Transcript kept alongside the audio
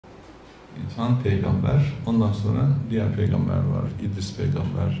İnsan peygamber, ondan sonra diğer peygamber var, İdris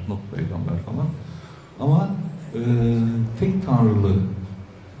peygamber, Nuh peygamber falan. Ama tek tanrılı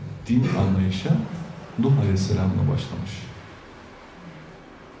din anlayışa Nuh Aleyhisselam'la başlamış.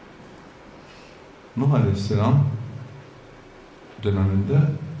 Nuh Aleyhisselam döneminde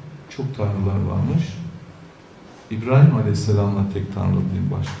çok tanrılar varmış. İbrahim Aleyhisselam'la tek tanrılı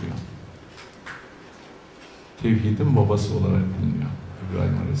din başlıyor. Tevhidin babası olarak biliniyor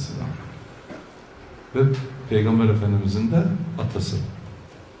İbrahim Aleyhisselam. Ve Peygamber Efendimizin de atası.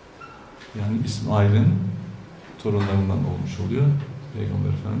 Yani İsmail'in torunlarından olmuş oluyor Peygamber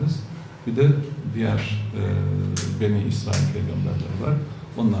Efendimiz. Bir de diğer Beni İsrail peygamberler var.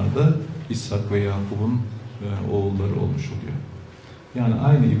 Onlar da İshak ve Yakup'un oğulları olmuş oluyor. Yani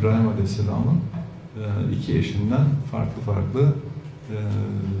aynı İbrahim Aleyhisselam'ın iki eşinden farklı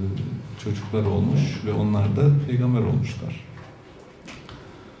çocuklar olmuş ve onlar da peygamber olmuşlar.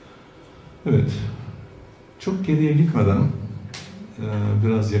 Evet, çok geriye gitmeden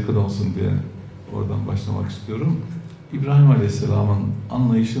biraz yakın olsun diye oradan başlamak istiyorum. İbrahim Aleyhisselam'ın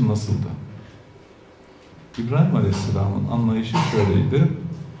anlayışı nasıldı? İbrahim Aleyhisselam'ın anlayışı şöyleydi,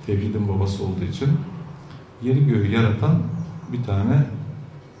 tevhidin babası olduğu için, yeri göğü yaratan bir tane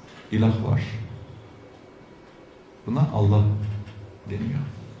ilah var. Buna Allah deniyor.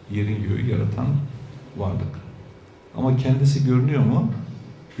 Yeri göğü yaratan varlık. Ama kendisi görünüyor mu?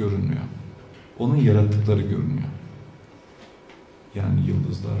 Görünmüyor. Onun yarattıkları görünüyor. Yani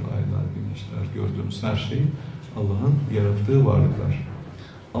yıldızlar, aylar, güneşler, gördüğümüz her şey Allah'ın yarattığı varlıklar.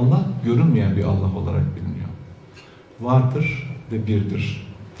 Allah görünmeyen bir Allah olarak biliniyor. Vardır ve birdir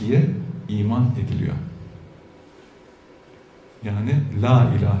diye iman ediliyor. Yani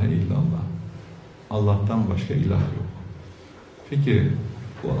la ilahe illallah. Allah'tan başka ilah yok. Peki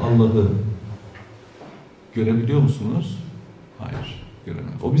o Allah'ı görebiliyor musunuz? Hayır,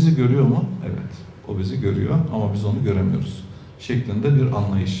 göremiyoruz. O bizi görüyor mu? Evet. O bizi görüyor ama biz onu göremiyoruz. Şeklinde bir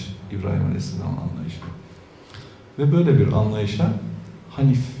anlayış. İbrahim Aleyhisselam'ın anlayışı. Ve böyle bir anlayışa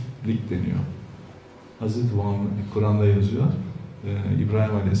haniflik deniyor. Hazreti Muhammed Kur'an'da yazıyor.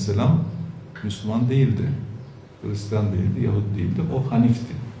 İbrahim Aleyhisselam Müslüman değildi. Hristiyan değildi, Yahudi değildi. O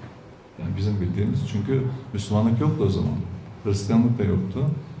hanifti. Yani bizim bildiğimiz, çünkü Müslümanlık yoktu o zaman. Hristiyanlık da yoktu,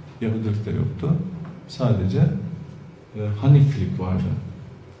 Yahudilik de yoktu. Sadece haniflik vardı.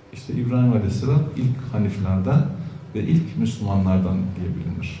 İşte İbrahim Aleyhisselam ilk haniflerden ve ilk Müslümanlardan diye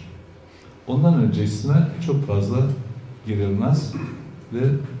bilinir. Ondan öncesine çok fazla girilmez ve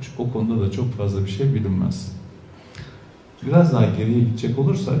o konuda da çok fazla bir şey bilinmez. Biraz daha geriye gidecek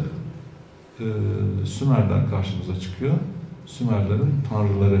olursak Sümerler karşımıza çıkıyor. Sümerlerin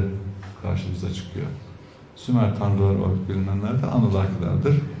tanrıları karşımıza çıkıyor. Sümer tanrıları olarak bilinenler de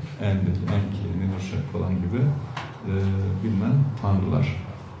Anunnakilerdir. Enlil, Enki, Ninurşak falan gibi bilinen tanrılar.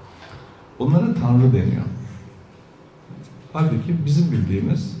 Onlara tanrı deniyor. Halbuki bizim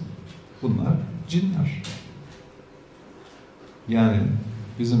bildiğimiz bunlar cinler. Yani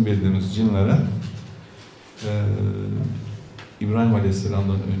bizim bildiğimiz cinlere İbrahim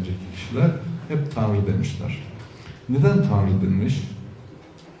Aleyhisselam'dan önceki kişiler hep tanrı demişler. Neden tanrı denmiş?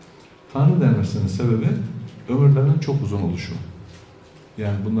 Tanrı denmesinin sebebi ömürlerinin çok uzun oluşu.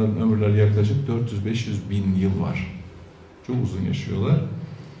 Yani bunların ömürleri yaklaşık 400-500 bin yıl var. Çok uzun yaşıyorlar.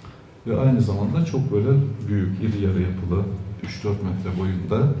 Ve aynı zamanda çok böyle büyük, iri yarı yapılı, 3-4 metre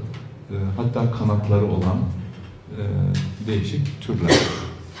boyunda, hatta kanatları olan değişik türler.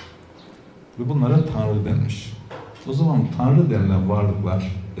 Ve bunlara tanrı denmiş. O zaman tanrı denilen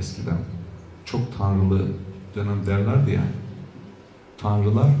varlıklar eskiden çok tanrılı dönem derlerdi ya.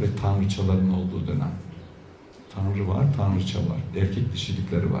 Tanrılar ve tanrıçaların olduğu dönem. Tanrı var, tanrıça var. Erkek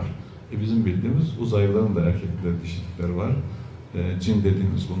dişilikleri var. Bizim bildiğimiz uzaylıların da erkekleri, dişilikleri var. Cin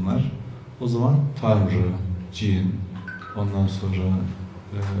dediğimiz bunlar. O zaman tanrı, cin, ondan sonra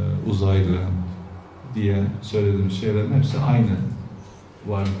uzaylı diye söylediğimiz şeylerin hepsi aynı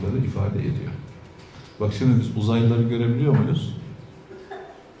varlıkları ifade ediyor. Bak şimdi biz uzaylıları görebiliyor muyuz?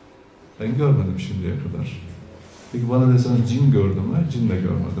 Ben görmedim şimdiye kadar. Peki bana deseniz cin gördüm mü? Cin de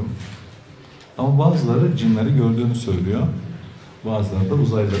görmedim. Ama bazıları cinleri gördüğünü söylüyor. Bazıları da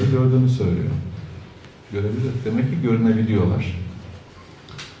uzaylıları gördüğünü söylüyor. Görebilir. Demek ki görünebiliyorlar.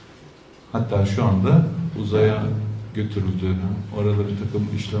 Hatta şu anda uzaya götürüldüğünü, orada bir takım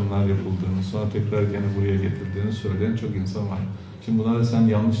işlemler yapıldığını, sonra tekrar gene buraya getirdiğini söyleyen çok insan var. Şimdi bunlara sen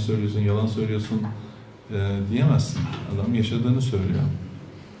yanlış söylüyorsun, yalan söylüyorsun diyemezsin. Adam yaşadığını söylüyor.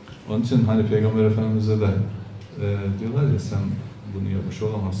 Onun için hani Peygamber Efendimiz'e de diyorlar ya, sen bunu yapmış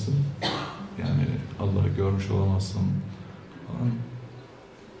olamazsın. Yani Allah'ı görmüş olamazsın falan.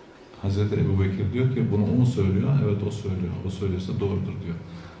 Hazreti Ebubekir diyor ki bunu o mu söylüyor? Evet o söylüyor. O söylüyorsa doğrudur diyor.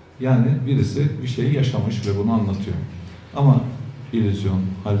 Yani birisi bir şeyi yaşamış ve bunu anlatıyor. Ama illüzyon,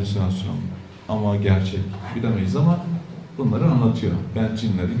 halüsinasyon, ama gerçek bilemeyiz ama bunları anlatıyor. Ben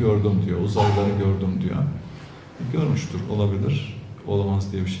cinleri gördüm diyor, uzaylıları gördüm diyor. Görmüştür, olabilir,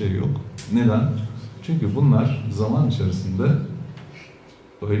 olamaz diye bir şey yok. Neden? Çünkü bunlar zaman içerisinde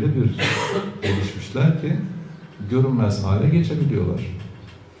öyle bir gelişmişler ki görünmez hale geçebiliyorlar.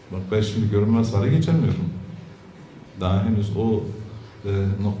 Bak ben şimdi görünmez hale geçemiyorum. Daha henüz o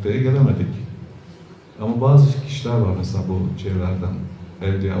noktaya gelemedik. Ama bazı kişiler var mesela bu şeylerden,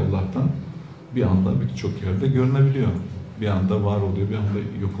 Evliyaullah'tan bir anda birçok yerde görünebiliyor. Bir anda var oluyor, bir anda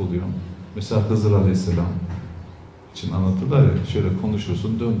yok oluyor. Mesela Hızır Aleyhisselam için anlatırlar ya, şöyle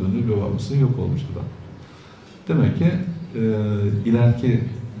konuşursun, döndüğünde bir varmışsın, yok olmuş adam. Demek ki ileriki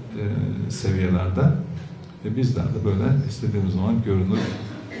seviyelerde bizler de böyle istediğimiz zaman görünür,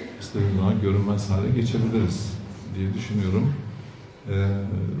 istediğimiz zaman görünmez hale geçebiliriz diye düşünüyorum.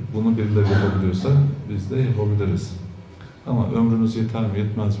 Bunu birileri yapabiliyorsa biz de yapabiliriz. Ama ömrünüz yeter mi,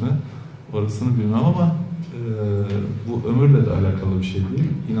 yetmez mi? Orasını bilmem ama bu ömürle de alakalı bir şey değil.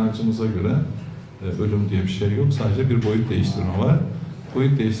 İnancımıza göre ölüm diye bir şey yok. Sadece bir boyut değiştirme var.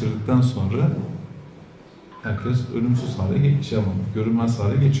 Boyut değiştirdikten sonra herkes ölümsüz hale geçiyor ama görünmez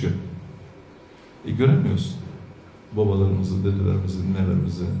hale geçiyor. Göremiyoruz. Babalarımızı, dedelerimizi,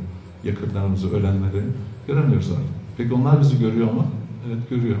 nelerimizi, yakınlarımızı, ölenleri göremiyoruz artık. Peki onlar bizi görüyor mu? Evet,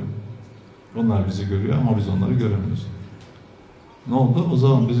 görüyor. Onlar bizi görüyor ama biz onları göremiyoruz. Ne oldu? O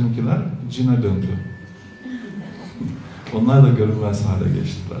zaman bizimkiler cine döndü. Onlar da görünmez hale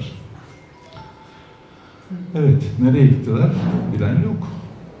geçtiler. Evet, nereye gittiler? Bilen yok.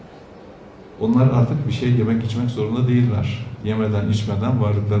 Onlar artık bir şey yemek içmek zorunda değiller. Yemeden, içmeden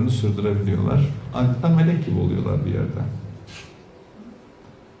varlıklarını sürdürebiliyorlar. Adeta melek gibi oluyorlar bir yerde.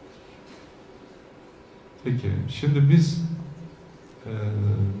 Peki, şimdi biz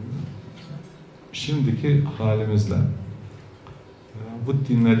şimdiki halimizle bu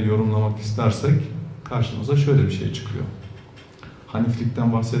dinleri yorumlamak istersek karşımıza şöyle bir şey çıkıyor.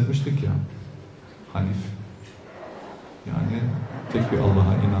 Haniflikten bahsetmiştik ya. Hanif. Yani tek bir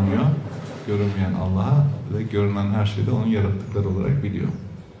Allah'a inanıyor. Görünmeyen Allah'a ve görünen her şeyi de onun yarattıkları olarak biliyor.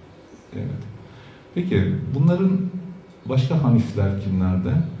 Evet. Peki bunların başka hanifler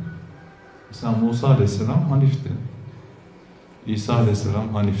kimlerde? Mesela Musa Aleyhisselam hanifti. İsa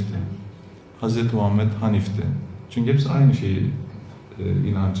Aleyhisselam hanifti. Hazreti Muhammed hanifti. Çünkü hepsi aynı şeyi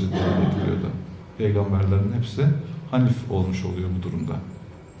inancı getiriyordu. Peygamberlerin hepsi hanif olmuş oluyor bu durumda.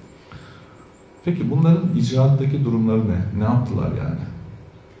 Peki bunların icraattaki durumları ne? Ne yaptılar yani?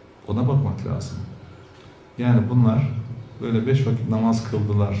 Ona bakmak lazım. Yani bunlar böyle 5 vakit namaz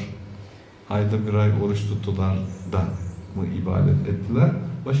kıldılar, ayda bir ay oruç tuttular da mı ibadet ettiler?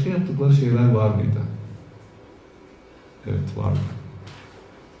 Başka yaptıkları şeyler var mıydı? Evet, vardı.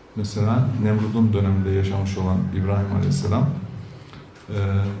 Mesela Nemrud'un döneminde yaşamış olan İbrahim Aleyhisselam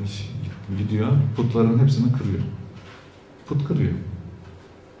gidiyor, putların hepsini kırıyor. Put kırıyor.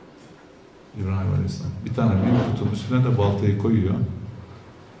 İbrahim Aleyhisselam. Bir tane büyük putun üstüne de baltayı koyuyor.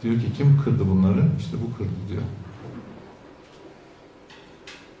 Diyor ki kim kırdı bunları? İşte bu kırdı diyor.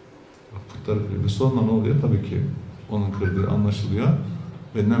 Bak, putları kırıyor. Sonra ne oluyor? Tabii ki onun kırdığı anlaşılıyor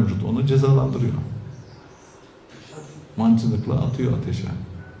ve Nemrut onu cezalandırıyor. Mancınıkla atıyor ateşe.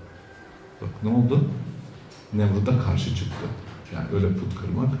 Bak ne oldu? Nemrut'a karşı çıktı. Yani öyle put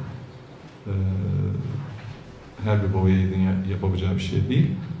kırmak her bir baba yiğidin yapabileceği bir şey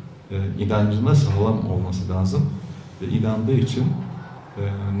değil. İnancına sağlam olması lazım. Ve inandığı için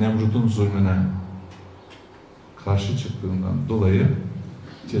Nemrut'un zulmüne karşı çıktığından dolayı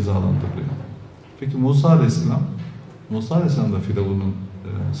cezalandırılıyor. Peki Musa Aleyhisselam da Firavun'un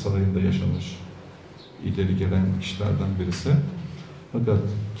sarayında yaşamış ileri gelen kişilerden birisi. Fakat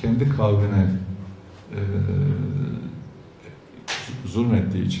kendi kavmine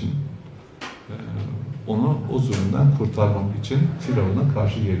zulmettiği için onu o zulümden kurtarmak için Firavun'a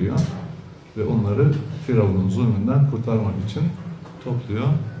karşı geliyor ve onları Firavun'un zulmünden kurtarmak için topluyor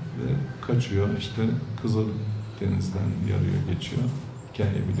ve kaçıyor. İşte Kızıldeniz'den yarıyor, geçiyor.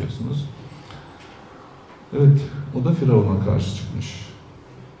 Hikayeyi biliyorsunuz. Evet, o da Firavun'a karşı çıkmış.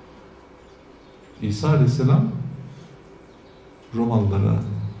 İsa Aleyhisselam Romalılara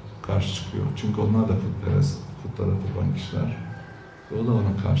karşı çıkıyor. Çünkü onlar da putperest, putlara tapan kişiler. Ve o da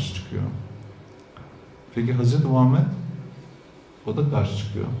ona karşı çıkıyor. Peki Hazreti Muhammed, o da karşı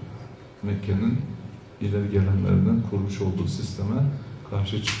çıkıyor. Mekke'nin ileri gelenlerinin kurmuş olduğu sisteme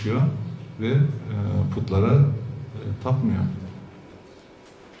karşı çıkıyor ve putlara tapmıyor.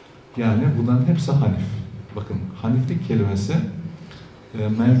 Yani bunların hepsi hanif. Bakın, haniflik kelimesi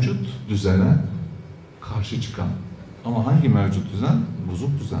mevcut düzene karşı çıkan Ama hangi mevcut düzen?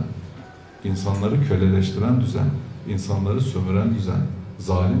 Bozuk düzen. İnsanları köleleştiren düzen, insanları sömüren düzen,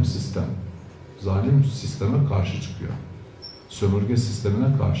 zalim sistem. Zalim sisteme karşı çıkıyor. Sömürge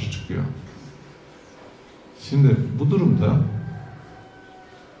sistemine karşı çıkıyor. Şimdi bu durumda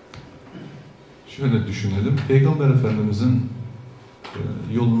şöyle düşünelim. Peygamber Efendimizin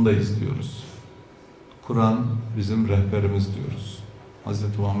yolundayız diyoruz. Kur'an bizim rehberimiz diyoruz.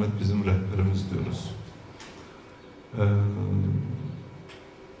 Hazreti Muhammed bizim rehberimiz diyoruz.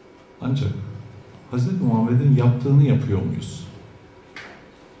 Ancak Hazreti Muhammed'in yaptığını yapıyor muyuz?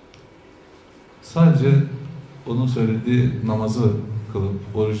 Sadece onun söylediği namazı kılıp,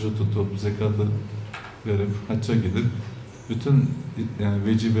 orucu tutup, zekatı verip, hacca gidip bütün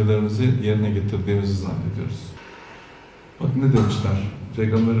vecibelerimizi yerine getirdiğimizi zannediyoruz. Bak ne demişler?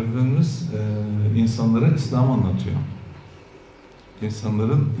 Peygamber Efendimiz insanlara İslam anlatıyor.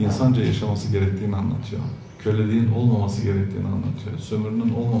 İnsanların insanca yaşaması gerektiğini anlatıyor. Köleliğin olmaması gerektiğini anlatıyor.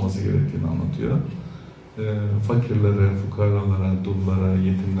 Sömürünün olmaması gerektiğini anlatıyor. Fakirlere, fukaralara, dullara,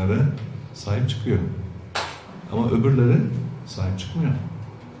 yetimlere sahip çıkıyor. Ama öbürleri sahip çıkmıyor.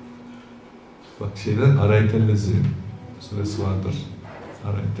 Bak Araytellezi suresi vardır.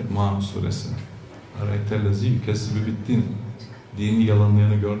 Maun suresi. Araytellezi yükessibi bittin. Dini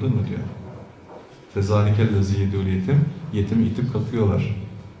yalanlayanı gördün mü diyor. Fezalikellezi yediyor yetim. Yetimi itip kalkıyorlar.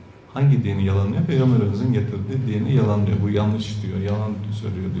 Hangi dini yalanlıyor? Peygamberimizin getirdiği dini yalanlıyor. Bu yanlış diyor, yalan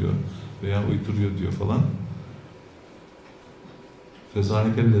söylüyor diyor veya uyduruyor diyor falan.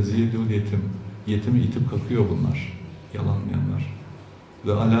 Fezalikellezi yediyor yetim. Yetimi itip kalkıyor bunlar. Yalanlayanlar.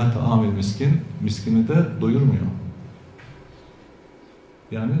 Ve alâ ta'amil miskin, miskini de doyurmuyor.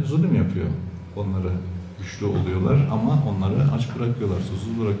 Yani zulüm yapıyor. Onları güçlü oluyorlar ama onları aç bırakıyorlar,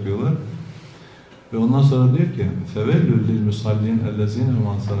 susuz bırakıyorlar. Ve ondan sonra diyor ki فَوَيْلُ لِلْمُسَلِّينَ اَلَّذ۪ينَ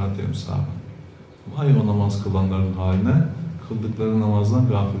مَنْ صَلَاتِهِمْ سَابًا Vay o namaz kılanların haline, kıldıkları namazdan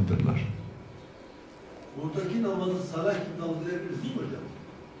gafildirler. Buradaki namazı salah gibi anlayabiliriz değil mi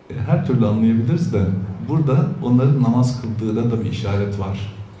hocam? Her türlü anlayabiliriz de burada onların namaz kıldığına da bir işaret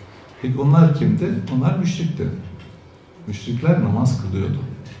var. Peki onlar kimdi? Onlar müşrikti. Müşrikler namaz kılıyordu.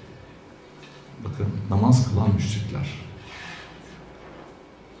 Bakın namaz kılan müşrikler.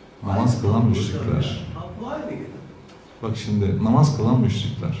 Namaz kılan müşrikler. Bak şimdi namaz kılan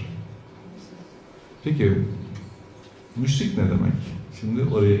müşrikler. Peki müşrik ne demek? Şimdi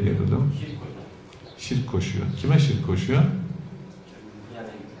oraya gelelim. Şirk koşuyor. Kime şirk koşuyor? Yani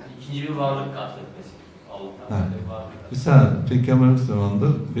ikinci bir varlık kastetmesi. Allah'tan bir varlık. Mesela Peygamberimiz zamanında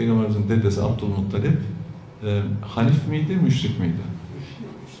Peygamberimizin dedesi Abdülmuttalip Hanif miydi, müşrik miydi?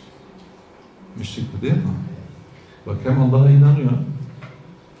 Müşrikti değil mi? Bak hem Allah'a inanıyor.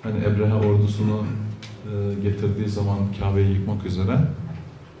 Hani Ebrehe ordusunu getirdiği zaman Kabe'yi yıkmak üzere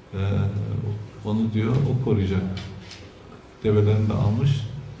onu diyor, o koruyacak. Develerini de almış.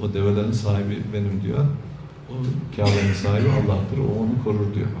 O develerin sahibi benim diyor. O Kabe'nin sahibi Allah'tır. O onu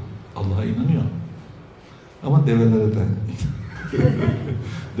korur diyor. Allah'a inanıyor. Ama develere de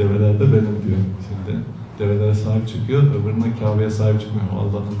develer de benim diyor. Şimdi develere sahip çıkıyor. Öbürüne Kabe'ye sahip çıkmıyor.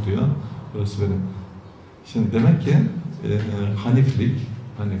 Allah'ın diyor. Burası benim. Şimdi demek ki haniflik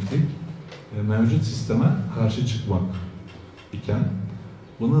mevcut sisteme karşı çıkmak iken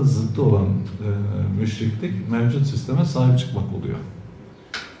bunun zıttı olan müşriklik mevcut sisteme sahip çıkmak oluyor.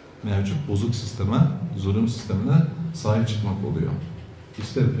 Mevcut bozuk sisteme, zulüm sistemine sahip çıkmak oluyor.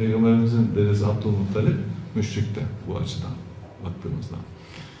 İşte Peygamberimizin dedesi Abdülmuttalip müşrikti bu açıdan baktığımızda.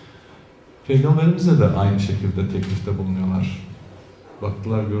 Peygamberimize de aynı şekilde teklifte bulunuyorlar.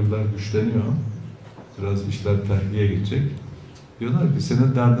 Baktılar, gördüler güçleniyor. Biraz işler tehlikeye gidecek. Diyorlar ki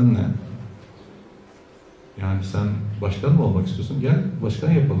senin derdin ne? Yani sen başkan mı olmak istiyorsun? Gel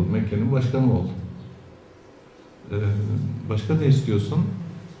başkan yapalım. Mekke'nin başkanı ol. Başka ne istiyorsun?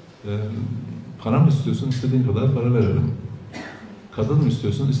 Para mı istiyorsun? İstediğin kadar para verelim. Kadın mı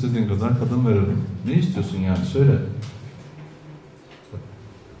istiyorsun? İstediğin kadar kadın verelim. Ne istiyorsun yani? Söyle.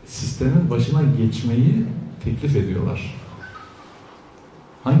 Sistemin başına geçmeyi teklif ediyorlar.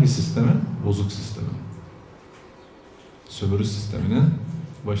 Hangi sistemin? Bozuk sistemin. Sömürü sisteminin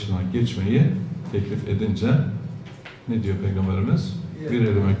başına geçmeyi teklif edince ne diyor Peygamberimiz? Bir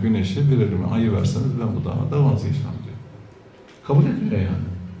elime güneşi, bir elime ayı verseniz ben bu davada vazgeçmem diyor. Kabul etmiyor yani.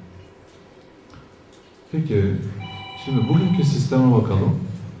 Peki, şimdi bugünkü sisteme bakalım.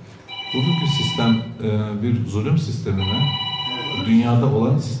 Bugünkü sistem bir zulüm sistemi mi? Dünyada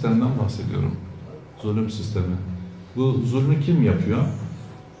olan sistemden bahsediyorum. Zulüm sistemi. Bu zulmü kim yapıyor?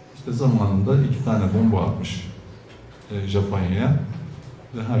 İşte zamanında 2 tane bomba atmış Japonya'ya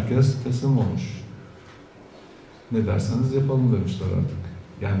ve herkes teslim olmuş. Ne derseniz yapalım demişler artık.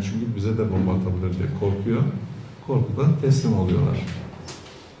 Yani çünkü bize de bomba atabilir diye korkuyor. korkudan teslim oluyorlar.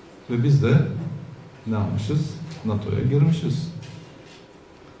 Ve biz de ne yapmışız? NATO'ya girmişiz.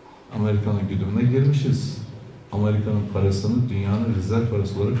 Amerika'nın güdümüne girmişiz. Amerika'nın parasını dünyanın rezerv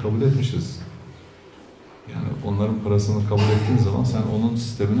parası olarak kabul etmişiz. Yani onların parasını kabul ettiğin zaman sen onun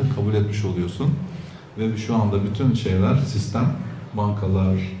sistemini kabul etmiş oluyorsun. Ve şu anda bütün şeyler, sistem,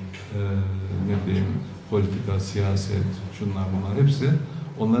 bankalar, ne bileyim, politika, siyaset, şunlar bunlar hepsi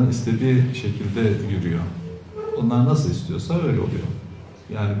onların istediği şekilde yürüyor. Onlar nasıl istiyorsa öyle oluyor.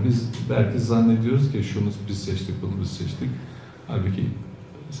 Yani biz belki zannediyoruz ki şunu biz seçtik, bunu biz seçtik. Halbuki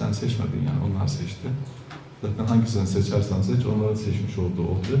sen seçmedin, yani onlar seçti. Zaten hangisini seçersen seç, onların seçmiş olduğu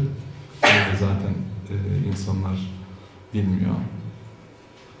olacak. Yani zaten insanlar bilmiyor.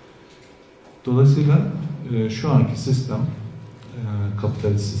 Dolayısıyla şu anki sistem,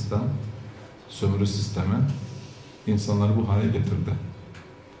 kapitalist sistem, sömürü sistemi insanları bu hale getirdi.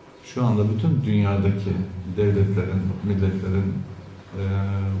 Şu anda bütün dünyadaki devletlerin, milletlerin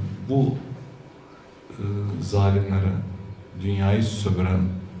bu zalimlere, dünyayı sömüren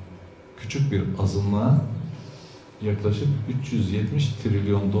küçük bir azınlığa yaklaşık 370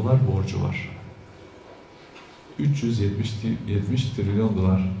 trilyon dolar borcu var. 370 trilyon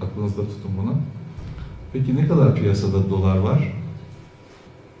dolar. Aklınızda tutun bunu. Peki ne kadar piyasada dolar var?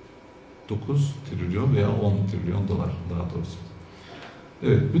 9 trilyon veya 10 trilyon dolar daha doğrusu.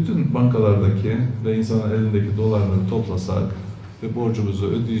 Evet, bütün bankalardaki ve insanın elindeki dolarları toplasak ve borcumuzu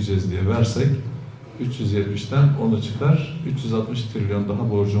ödeyeceğiz diye versek 370'ten 10'u çıkar, 360 trilyon daha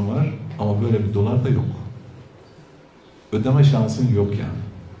borcum var ama böyle bir dolar da yok. Ödeme şansın yok yani.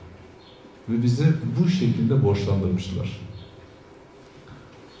 Ve bizi bu şekilde borçlandırmışlar.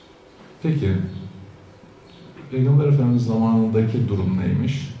 Peki, Peygamber Efendimiz zamanındaki durum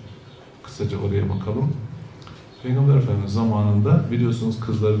neymiş? Kısaca oraya bakalım. Peygamber Efendimiz zamanında biliyorsunuz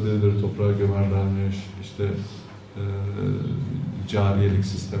kızları dirileri toprağa gömerlermiş, işte cariyelik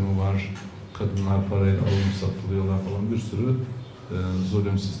sistemi var, kadınlar parayla alınıp satılıyorlar falan, bir sürü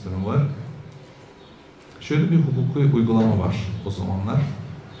zulüm sistemi var. Şöyle bir hukuki uygulama var o zamanlar.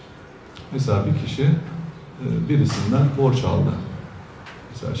 Mesela bir kişi birisinden borç aldı.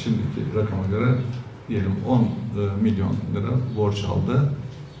 Mesela şimdiki rakama göre diyelim 10 milyon lira borç aldı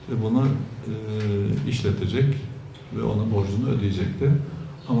ve bunu işletecek ve onun borcunu ödeyecekti.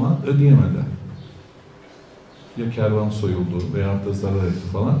 Ama ödeyemedi. Ya kervan soyuldu veya da zarar etti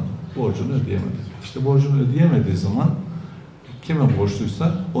falan, borcunu ödeyemedi. İşte borcunu ödeyemediği zaman kime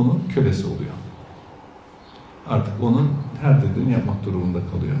borçluysa onun kölesi oluyor. Artık onun her dediğini yapmak durumunda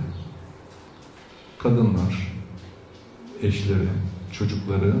kalıyor. Kadınlar, eşleri,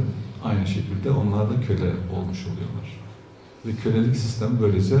 çocukları aynı şekilde onlar da köle olmuş oluyorlar. Ve kölelik sistemi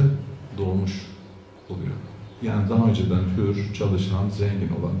böylece doğmuş oluyor. Yani daha önceden hür, çalışan, zengin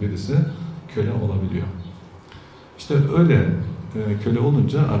olan birisi köle olabiliyor. İşte öyle köle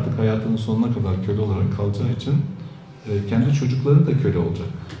olunca artık hayatının sonuna kadar köle olarak kalacağı için kendi çocukları da köle olacak.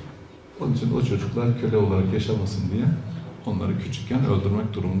 Onun için o çocuklar köle olarak yaşamasın diye onları küçükken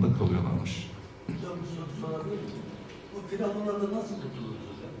öldürmek durumunda kalıyorlarmış. Bu firavunlarda nasıl kurtuluruz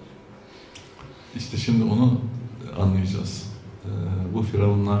hocam? İşte şimdi onu anlayacağız. Bu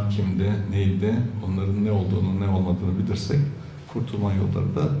firavunlar kimdi, neydi, onların ne olduğunu, ne olmadığını bilirsek kurtulma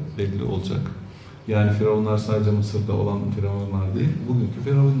yolları da belli olacak. Yani firavunlar sadece Mısır'da olan firavunlar değil, bugünkü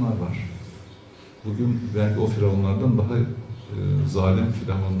firavunlar var. Bugün belki o firavunlardan daha zalim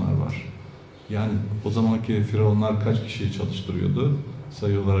firavunlar var. Yani o zamanki firavunlar kaç kişiyi çalıştırıyordu?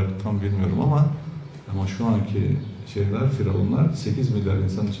 Sayı olarak tam bilmiyorum ama şu anki firavunlar 8 milyar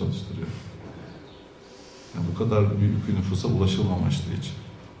insanı çalıştırıyor. Yani bu kadar büyük bir nüfusa ulaşılmamıştı hiç.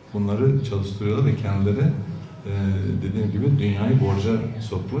 Bunları çalıştırıyorlar ve kendileri dediğim gibi dünyayı borca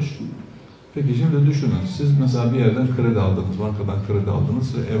sokmuş. Peki şimdi düşünün, siz mesela bir yerden kredi aldınız, bankadan kredi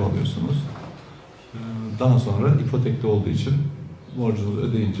aldınız ve ev alıyorsunuz. Daha sonra ipotekli olduğu için borcunuzu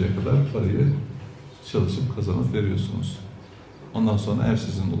ödeyinceye kadar parayı çalışıp kazanıp veriyorsunuz. Ondan sonra ev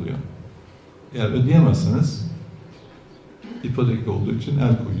sizin oluyor. Eğer ödeyemezseniz ipotekli olduğu için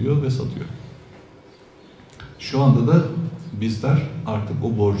el koyuyor ve satıyor. Şu anda da bizler artık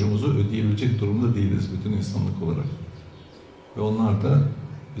o borcumuzu ödeyebilecek durumda değiliz bütün insanlık olarak. Ve onlar da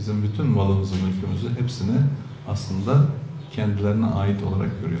bizim bütün malımızı, mülkümüzü hepsini aslında kendilerine ait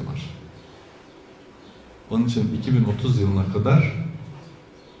olarak görüyorlar. Onun için 2030 yılına kadar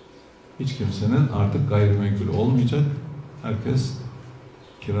hiç kimsenin artık gayrimenkul olmayacak. Herkes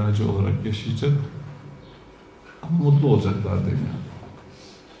kiracı olarak yaşayacak. Ama mutlu olacaklar deniyor.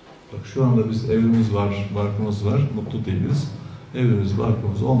 Bak şu anda biz evimiz var, barkımız var, mutlu değiliz. Evimiz,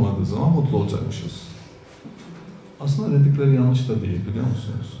 barkımız olmadığı zaman mutlu olacakmışız. Aslında dedikleri yanlış da değil, biliyor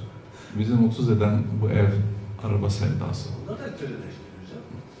musunuz? Bizi mutsuz eden bu ev Araba sevdası. Onlar da köleleştiriyor.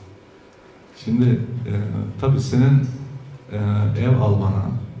 Şimdi tabii senin ev almana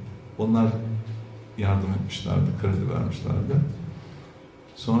onlar yardım etmişlerdi, kredi vermişlerdi.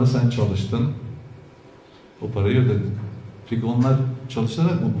 Sonra sen çalıştın, o parayı ödedin. Peki onlar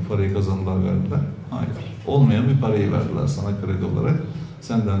çalışarak mı bu parayı kazandılar, verdiler? Hayır. Olmayan bir parayı verdiler sana kredi olarak.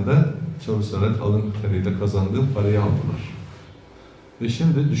 Senden de çalışarak alın teriyle kazandığın parayı aldılar. Ve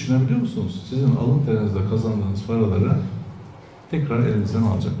şimdi düşünebiliyor musunuz? Sizin alın terinizle kazandığınız paraları tekrar elinizden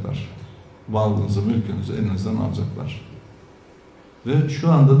alacaklar. Varlığınızı, mülkünüzü elinizden alacaklar. Ve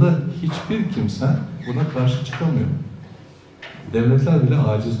şu anda da hiçbir kimse buna karşı çıkamıyor. Devletler bile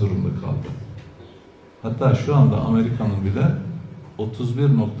aciz durumda kaldı. Hatta şu anda Amerika'nın bile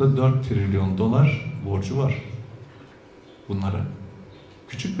 31,4 trilyon dolar borcu var bunlara.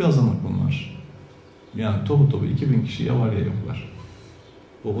 Küçük bir azınlık bunlar. Yani topu 2000 kişi ya var ya yoklar.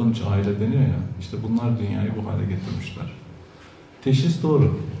 O 13 aile deniyor ya, işte bunlar dünyayı bu hale getirmişler. Teşhis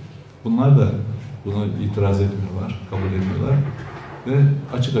doğru. Bunlar da buna itiraz etmiyorlar, kabul etmiyorlar. Ve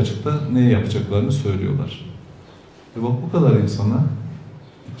açık açık da ne yapacaklarını söylüyorlar. Ve bak bu kadar insana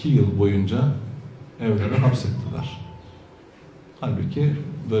 2 yıl boyunca evlere hapsettiler. Halbuki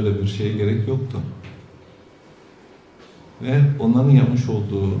böyle bir şeye gerek yoktu. Ve onların yapmış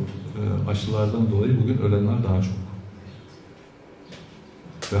olduğu aşılardan dolayı bugün ölenler daha çok.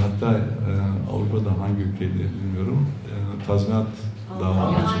 Ve hatta Avrupa'da hangi ülkeydi bilmiyorum, tazminat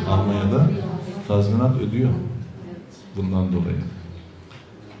davası için Almanya'da tazminat ödüyor bundan dolayı.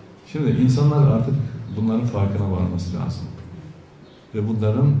 Şimdi insanlar artık bunların farkına varması lazım. Ve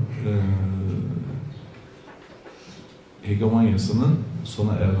bunların hegemonyasının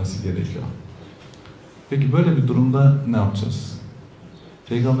sona ermesi gerekiyor. Peki böyle bir durumda ne yapacağız?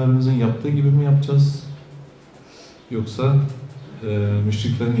 Peygamberimizin yaptığı gibi mi yapacağız? Yoksa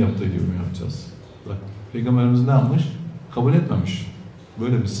müşriklerin yaptığı gibi mi yapacağız? Bak, Peygamberimiz ne yapmış? Kabul etmemiş.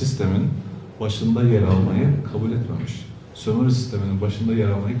 Böyle bir sistemin başında yer almayı kabul etmemiş. Sömürü sisteminin başında yer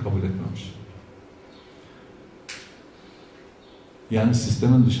almayı kabul etmemiş. Yani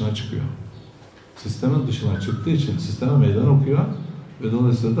sistemin dışına çıkıyor. Sistemin dışına çıktığı için sisteme meydan okuyor ve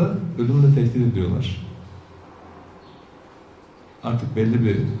dolayısıyla da ölümle tehdit ediyorlar. Artık belli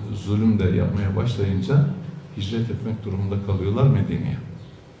bir zulüm de yapmaya başlayınca hicret etmek durumunda kalıyorlar Medine'ye.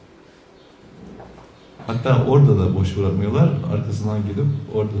 Hatta orada da boş bırakmıyorlar. Arkasından gidip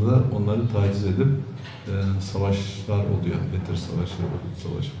orada da onları taciz edip savaşlar oluyor. Betir Savaşı, Uhud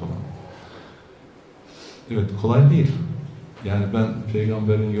Savaşı falan. Evet, kolay değil. Yani ben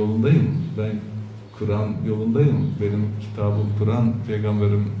peygamberin yolundayım. Ben Kur'an yolundayım. Benim kitabım Kur'an,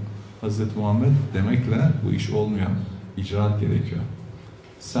 peygamberim Hazreti Muhammed demekle bu iş olmuyor. İcraat gerekiyor.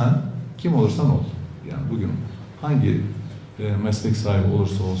 Sen kim olursan ol. Yani bugün hangi meslek sahibi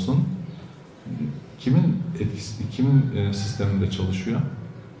olursa olsun, kimin etkisi, kimin sisteminde çalışıyor?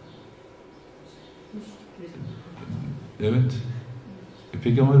 Evet.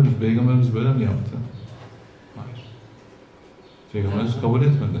 Peygamberimiz böyle mi yaptı? Hayır. Peygamberimiz kabul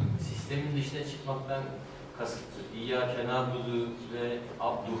etmedi. Sistemin dışına çıkmaktan kasıt İyyâke na'budu ve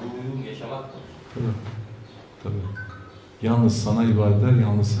abduhu yaşamak mı? Tabii. Tabii. Yalnız sana ibadet eder,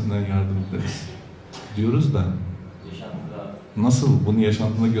 yalnız senden yardım ederiz. Diyoruz da Yaşantıda. nasıl bunu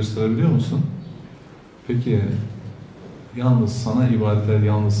yaşantına gösterebiliyor musun? Peki yalnız sana ibadet eder,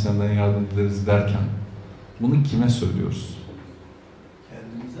 yalnız senden yardım ederiz derken bunu kime söylüyoruz?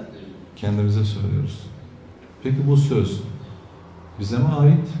 Kendimize söylüyoruz. Peki bu söz bize mi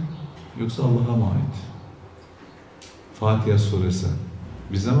ait yoksa Allah'a mı ait? Fatiha suresi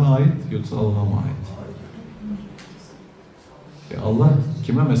bize mi ait yoksa Allah'a mı ait? Allah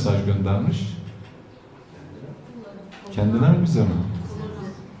kime mesaj göndermiş? Kendine mi bize mi?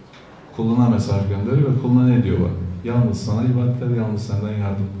 Kuluna mesaj gönderiyor ve kuluna ne diyor bak? Yalnız sana ibadet eder, yalnız senden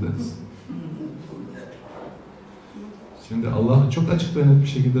yardım ederiz. Şimdi Allah çok açık ve net bir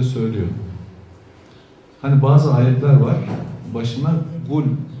şekilde söylüyor. Hani bazı ayetler var, başına gul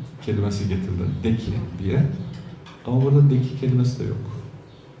kelimesi getirilir, deki diye. Ama burada deki kelimesi de yok.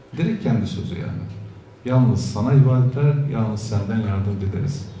 Direkt kendi sözü yani. Yalnız sana ibadet eder, yalnız senden yardım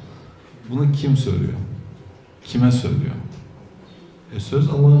dileriz. Bunu kim söylüyor? Kime söylüyor? Söz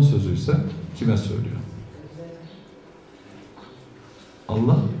Allah'ın sözüyse kime söylüyor?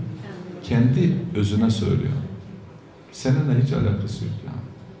 Allah kendi özüne söylüyor. Seninle hiç alakası yok yani.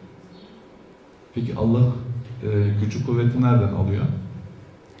 Peki Allah gücü kuvveti nereden alıyor?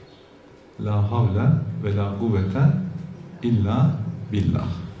 La havle ve la kuvvete illa billah.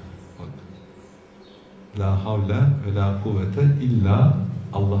 Bak. La havle ve la kuvvete illa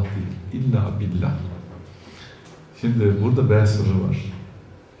Allah değil. İlla billah. Şimdi burada B sırrı var.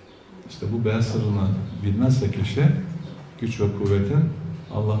 İşte bu B sırrını bilmezse kişi güç ve kuvvetin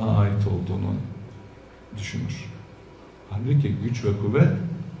Allah'a ait olduğunu düşünür. Halbuki güç ve kuvvet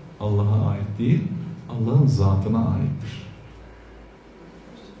Allah'a ait değil, Allah'ın zatına aittir.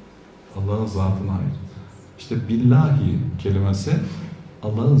 Allah'ın zatına ait. İşte billahi kelimesi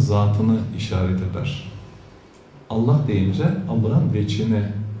Allah'ın zatını işaret eder. Allah deyince Allah'ın veçini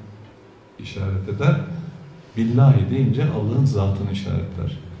işaret eder. Billahi deyince Allah'ın zatını işaret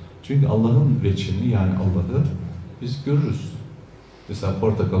eder. Çünkü Allah'ın veçini, yani Allah'ı biz görürüz. Mesela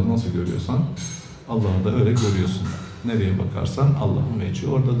portakalı nasıl görüyorsan Allah'ı da öyle görüyorsun. Nereye bakarsan Allah'ın veci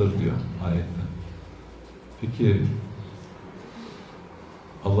oradadır diyor ayette. Peki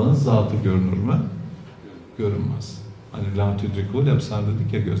Allah'ın zatı görünür mü? Görünmez. Hani la tudrikul ebsar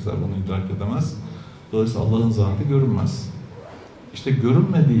dedik ya, gözler bunu idrak edemez. Dolayısıyla Allah'ın zatı görünmez. İşte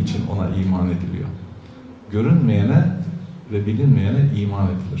görünmediği için ona iman ediliyor. Görünmeyene ve bilinmeyene iman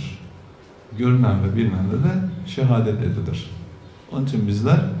edilir. Görünen ve bilinene de şehadet edilir. Onun için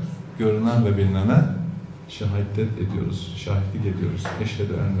bizler görünen ve bilinene şehadet ediyoruz, şahitlik ediyoruz.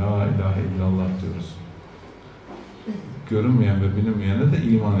 Eşhedü en la ilahe illallah diyoruz. Görünmeyen ve bilinmeyene de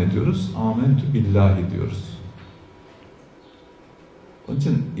iman ediyoruz. Âmentü billahi diyoruz. Onun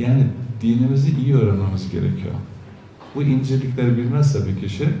için yani dinimizi iyi öğrenmemiz gerekiyor. Bu incelikleri bilmezse bir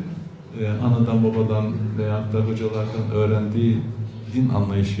kişi anadan babadan veyahut da hocalardan öğrendiği din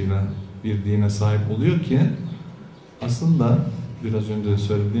anlayışıyla bir dine sahip oluyor ki aslında biraz önce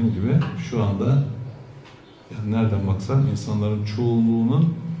söylediğim gibi şu anda yani nereden baksan insanların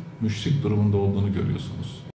çoğunluğunun müşrik durumunda olduğunu görüyorsunuz.